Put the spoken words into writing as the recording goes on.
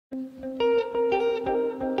Hey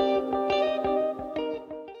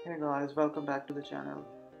guys, welcome back to the channel.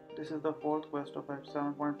 This is the fourth quest of Patch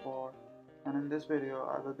 7.4, and in this video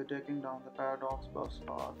I will be taking down the Paradox Buffs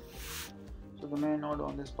path. So the main node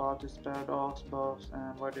on this path is Paradox Buffs,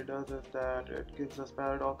 and what it does is that it gives us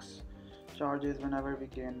Paradox charges whenever we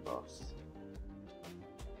gain buffs.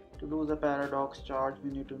 To lose a Paradox charge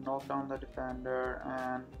we need to knock down the defender,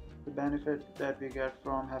 and the benefit that we get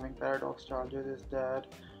from having Paradox charges is that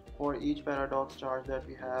for each Paradox charge that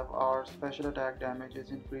we have, our special attack damage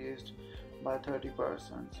is increased by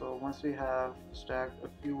 30%. So once we have stacked a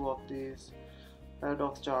few of these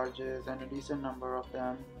Paradox charges and a decent number of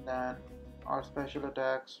them, then our special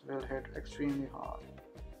attacks will hit extremely hard.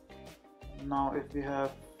 Now if we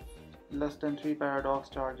have less than 3 Paradox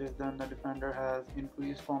charges, then the defender has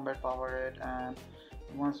increased combat power rate, and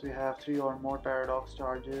once we have 3 or more Paradox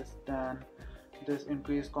charges, then this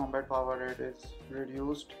increased combat power rate is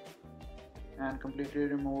reduced and completely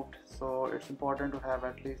removed. So it's important to have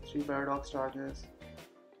at least 3 Paradox charges.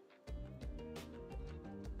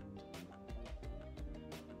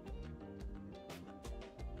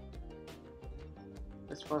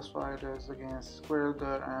 This first fight is against Squirrel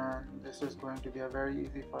Girl, and this is going to be a very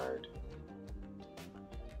easy fight.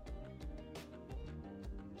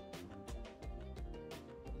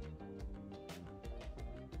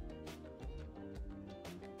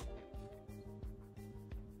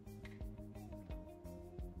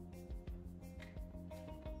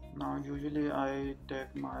 Now usually I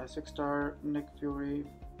take my 6-star Nick Fury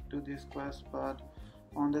to this quest, but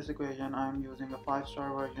on this occasion I am using a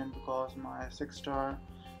 5-star version because my 6-star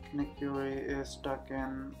Nick Fury is stuck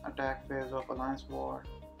in attack phase of Alliance War.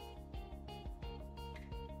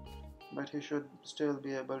 But he should still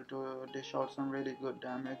be able to dish out some really good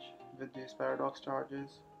damage with these Paradox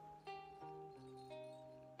charges.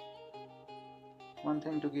 One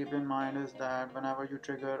thing to keep in mind is that whenever you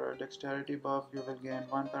trigger a dexterity buff, you will gain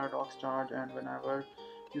 1 Paradox charge, and whenever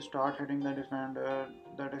you start hitting the defender,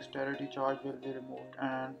 the dexterity charge will be removed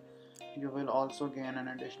and you will also gain an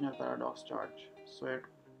additional Paradox charge. So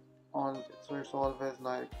it's always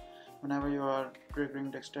like whenever you are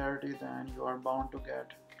triggering dexterity, then you are bound to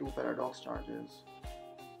get 2 Paradox charges.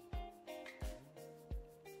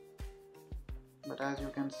 But as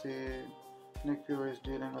you can see, Nick Fury is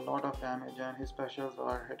dealing a lot of damage and his specials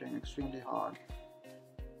are hitting extremely hard.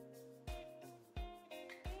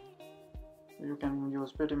 You can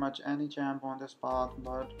use pretty much any champ on this path,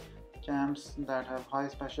 but champs that have high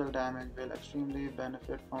special damage will extremely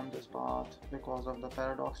benefit from this path because of the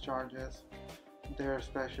Paradox charges. Their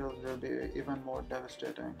specials will be even more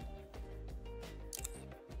devastating.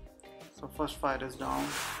 So first fight is down.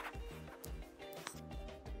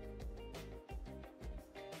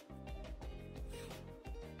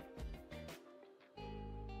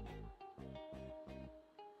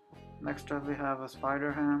 Next up we have a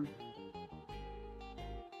Spider Ham.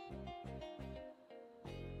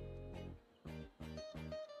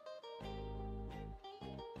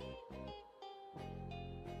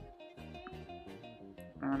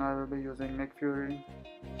 And I will be using Nick Fury.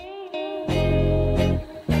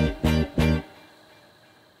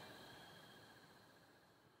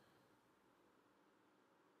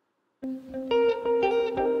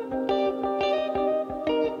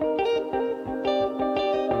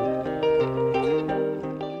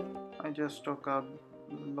 I just took a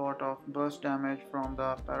lot of burst damage from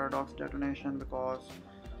the Paradox detonation because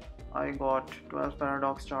I got 12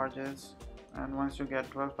 Paradox charges, and once you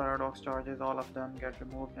get 12 Paradox charges, all of them get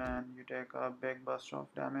removed and you take a big burst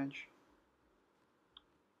of damage.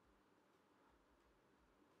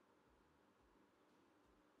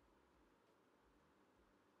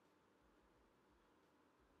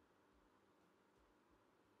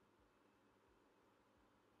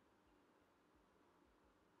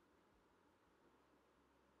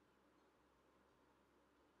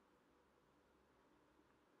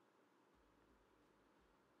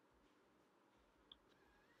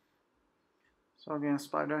 So against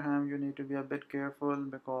Spider Ham you need to be a bit careful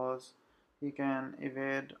because he can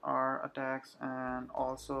evade our attacks and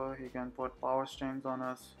also he can put power strings on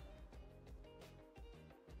us.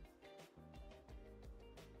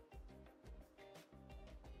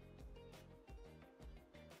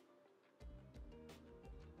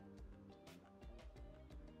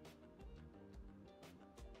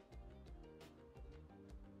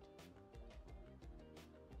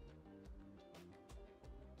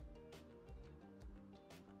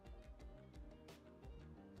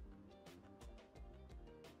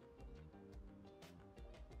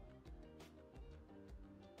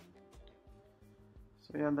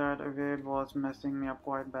 So yeah, that evade was messing me up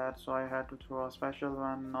quite bad, so I had to throw a special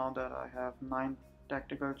one. Now that I have 9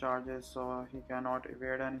 tactical charges, so he cannot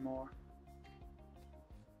evade anymore.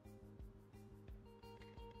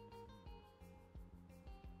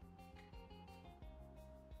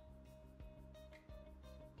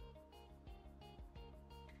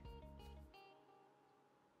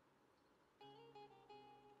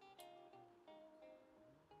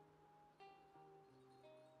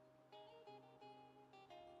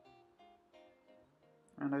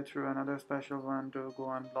 And I threw another special one to go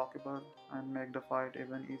unblockable and make the fight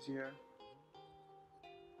even easier.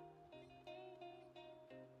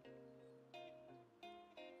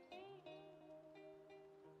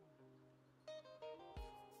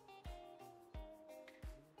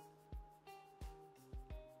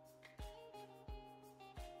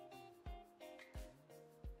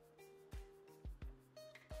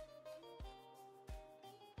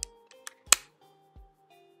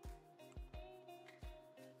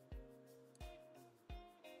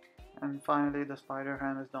 And finally the spider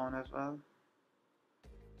ham is down as well.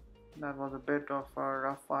 That was a bit of a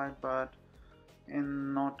rough fight, but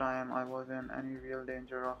in no time I was in any real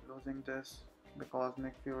danger of losing this because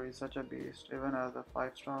Nick Fury is such a beast even as a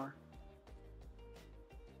 5-star.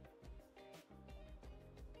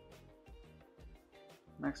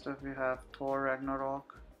 Next up we have Thor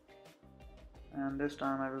Ragnarok, and this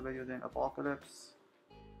time I will be using Apocalypse.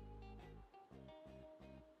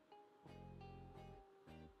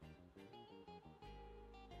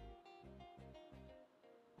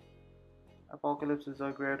 Apocalypse is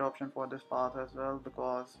a great option for this path as well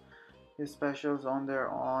because his specials on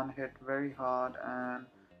their own hit very hard, and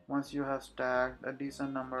once you have stacked a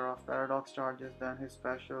decent number of paradox charges, then his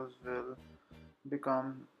specials will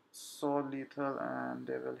become so lethal and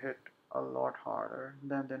they will hit a lot harder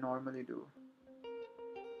than they normally do.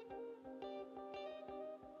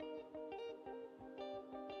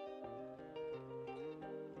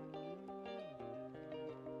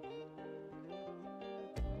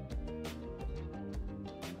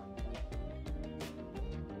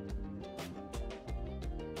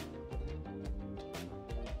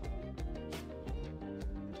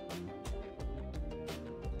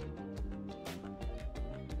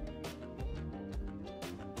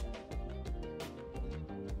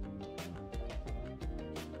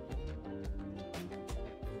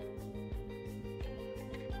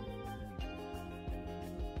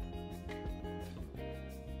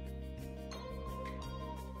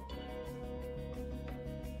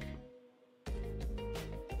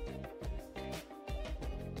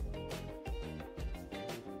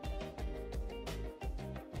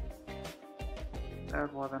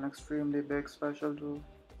 That was an extremely big special too.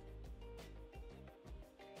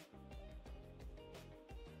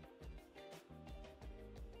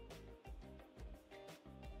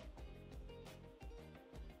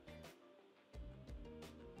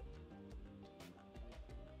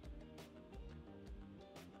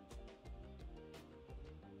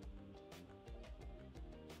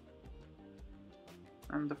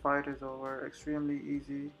 And the fight is over extremely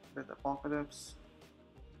easy with Apocalypse.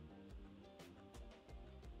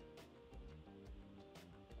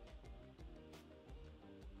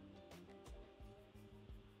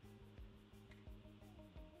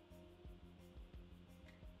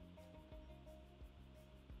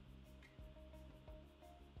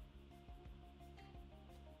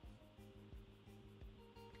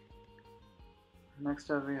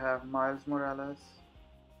 Next up we have Miles Morales.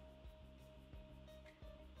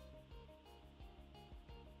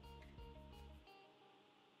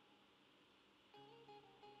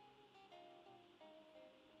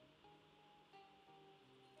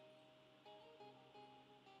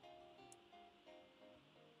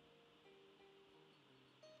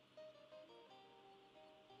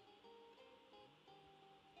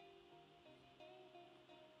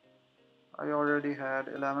 I already had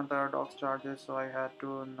 11 paradox charges, so I had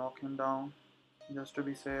to knock him down just to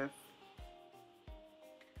be safe.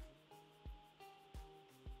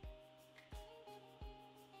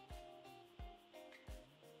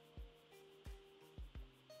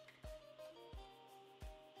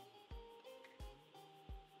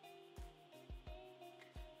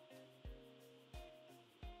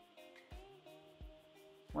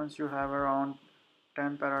 Once you have around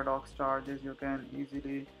 10 paradox charges, you can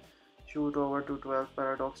easily shoot over to 12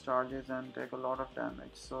 paradox charges and take a lot of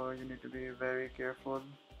damage, so you need to be very careful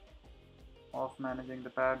of managing the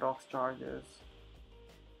paradox charges.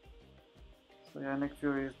 So yeah, Nick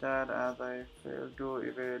Fury is dead as I failed to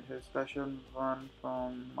evade his special one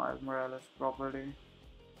from Miles Morales properly,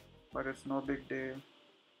 but it's no big deal.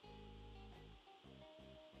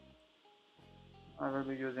 I will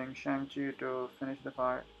be using Shang-Chi to finish the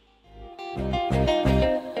fight.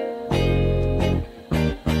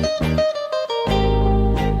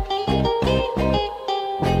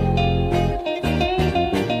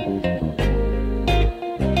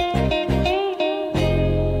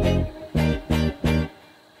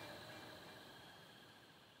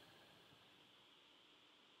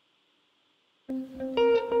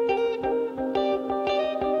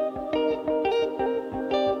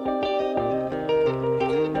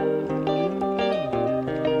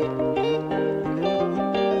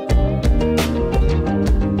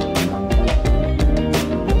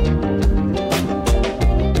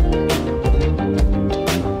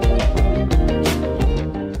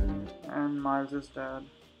 Miles is dead.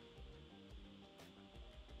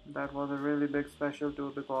 That was a really big special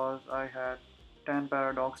too because I had 10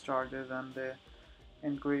 paradox charges and they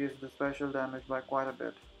increased the special damage by quite a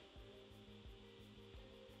bit.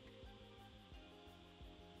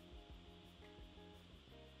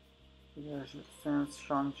 Yes, since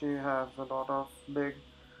Shang-Chi has a lot of big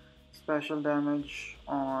special damage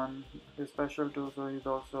on his special too, so he's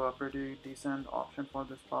also a pretty decent option for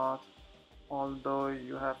this path. Although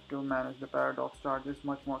you have to manage the paradox charges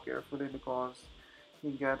much more carefully because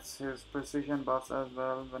he gets his precision buffs as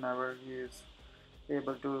well whenever he is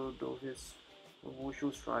able to do his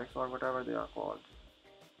wushu strikes or whatever they are called.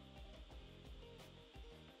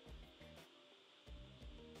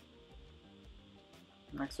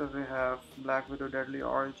 Next up we have Black Widow Deadly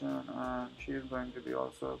Origin, and she is going to be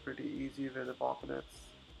also pretty easy with Apocalypse.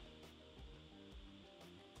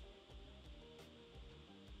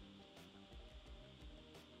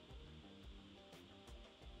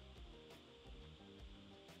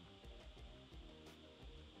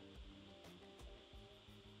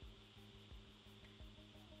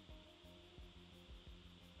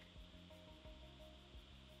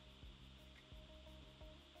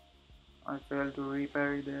 I failed to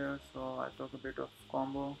reparry there, so I took a bit of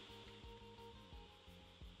combo.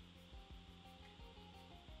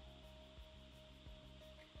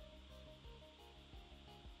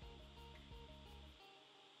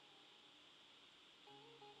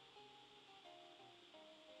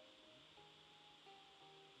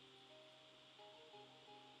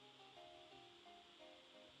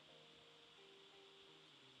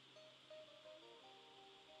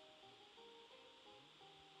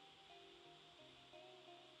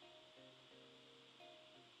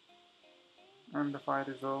 And the fight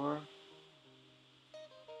is over.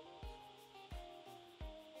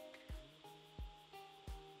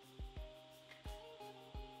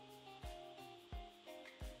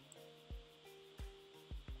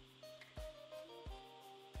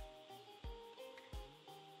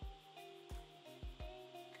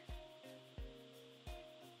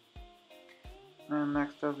 And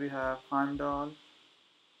next up we have Heimdall.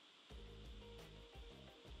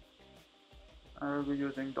 I will be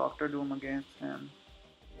using Doctor Doom against him.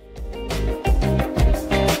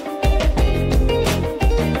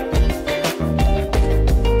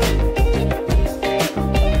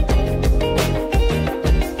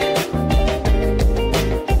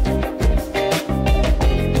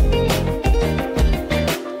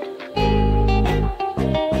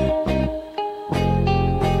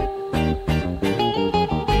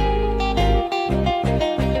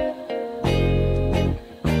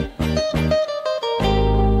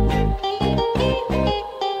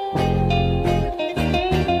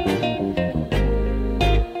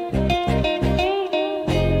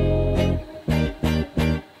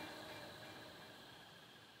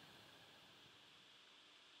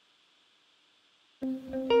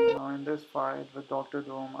 Now in this fight with Doctor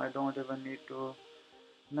Doom, I don't even need to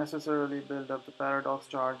necessarily build up the paradox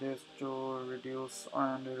charges to reduce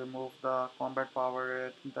and remove the combat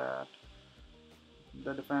power rate that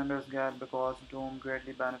the defenders get, because Doom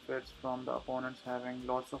greatly benefits from the opponents having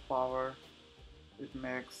lots of power. It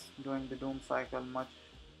makes doing the Doom cycle much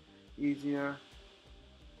easier.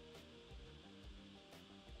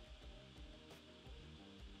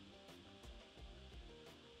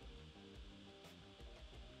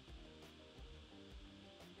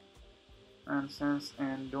 And since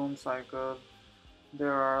in Doom cycle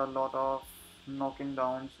there are a lot of knocking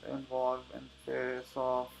downs involved in face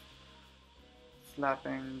of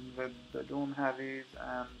slapping with the Doom heavies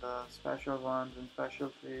and the special ones and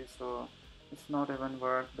special 3, so it's not even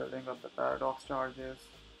worth building up the paradox charges.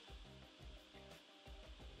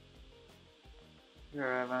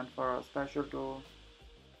 Here I went for a special 2.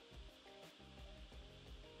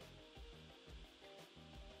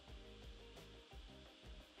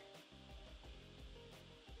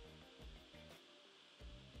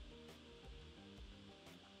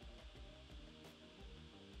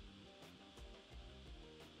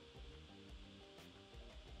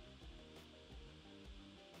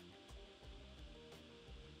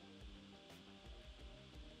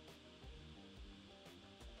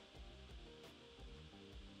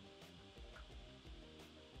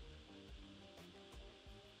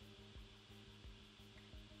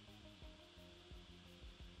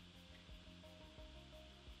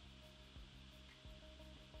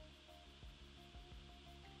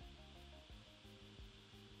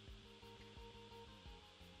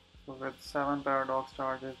 So with 7 paradox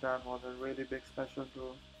charges, that was a really big special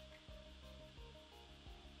too.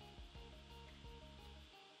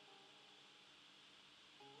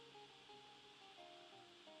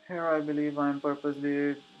 Here I believe I am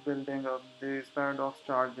purposely building up these paradox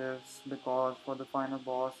charges because for the final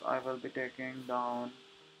boss I will be taking down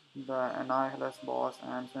the Annihilus boss,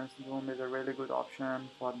 and since Doom is a really good option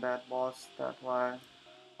for that boss, that's why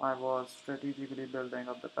I was strategically building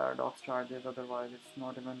up the paradox charges, otherwise it's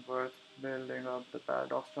not even worth building up the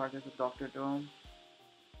paradox charges with Dr. Doom.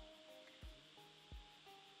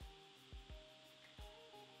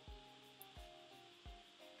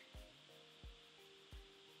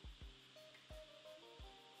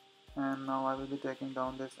 And now I will be taking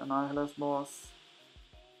down this Annihilus boss.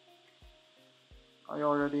 I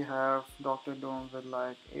already have Dr. Doom with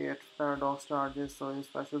like 8 paradox charges, so his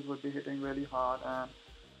specials would be hitting really hard, and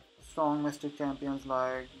strong mystic champions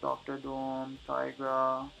like Dr. Doom,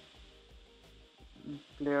 Tigra,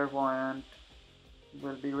 Clairvoyant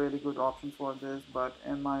will be really good options for this, but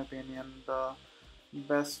in my opinion the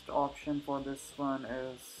best option for this one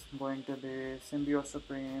is going to be Symbiote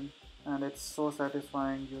Supreme, and it's so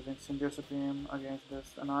satisfying using Symbiote Supreme against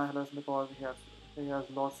this Annihilus because he has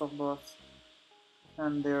lots of buffs,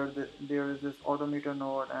 and there is this autometer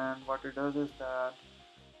node, and what it does is that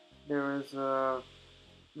there is a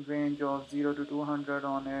range of 0 to 200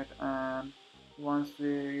 on it, and once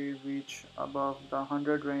we reach above the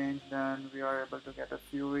 100 range, then we are able to get a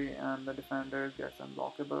fury and the defender gets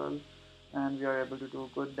unblockable and we are able to do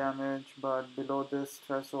good damage. But below this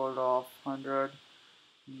threshold of 100,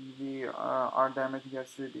 our damage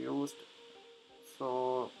gets reduced,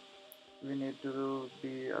 so we need to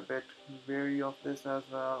be a bit wary of this as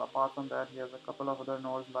well. Apart from that, he has a couple of other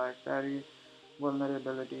nodes like parry,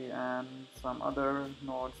 vulnerability, and some other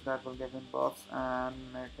nodes that will give him buffs and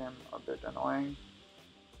make him a bit annoying.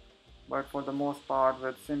 But for the most part,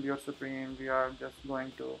 with Symbiote Supreme, we are just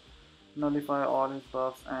going to nullify all his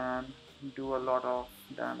buffs and do a lot of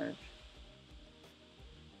damage.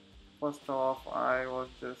 First off, I was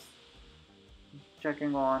just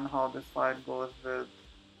checking on how this fight goes with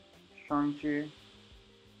Shang-Chi.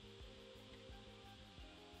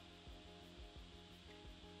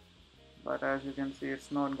 But as you can see,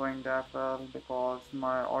 it's not going that well because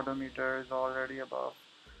my odometer is already above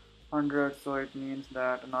 100, so it means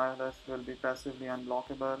that Annihilus will be passively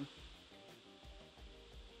unblockable.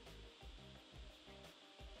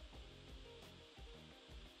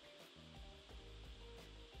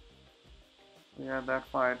 So yeah, that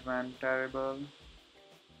fight went terrible,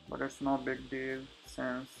 but it's no big deal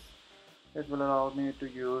since it will allow me to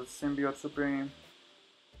use Symbiote Supreme.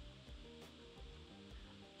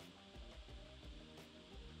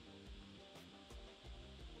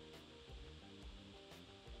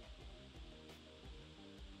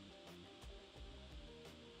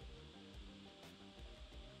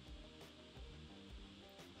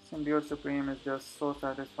 Symbiote Supreme is just so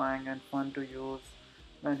satisfying and fun to use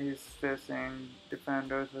when he's facing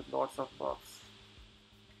defenders with lots of buffs.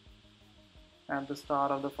 At the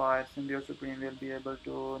start of the fight, Symbiote Supreme will be able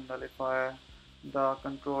to nullify the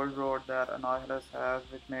control rod that Annihilus has,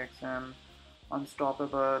 which makes him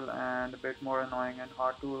unstoppable and a bit more annoying and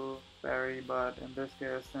hard to parry. But in this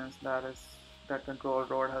case, since that control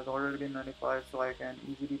rod has already been nullified, so I can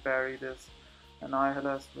easily parry this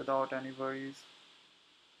Annihilus without any worries.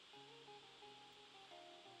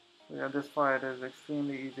 So yeah, this fight is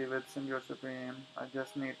extremely easy with Symbiote Supreme. I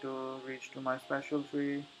just need to reach to my special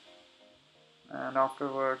tree, and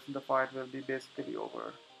afterwards the fight will be basically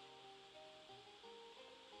over.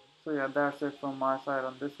 So yeah, that's it from my side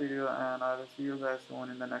on this video, and I will see you guys soon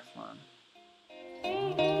in the next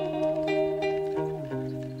one.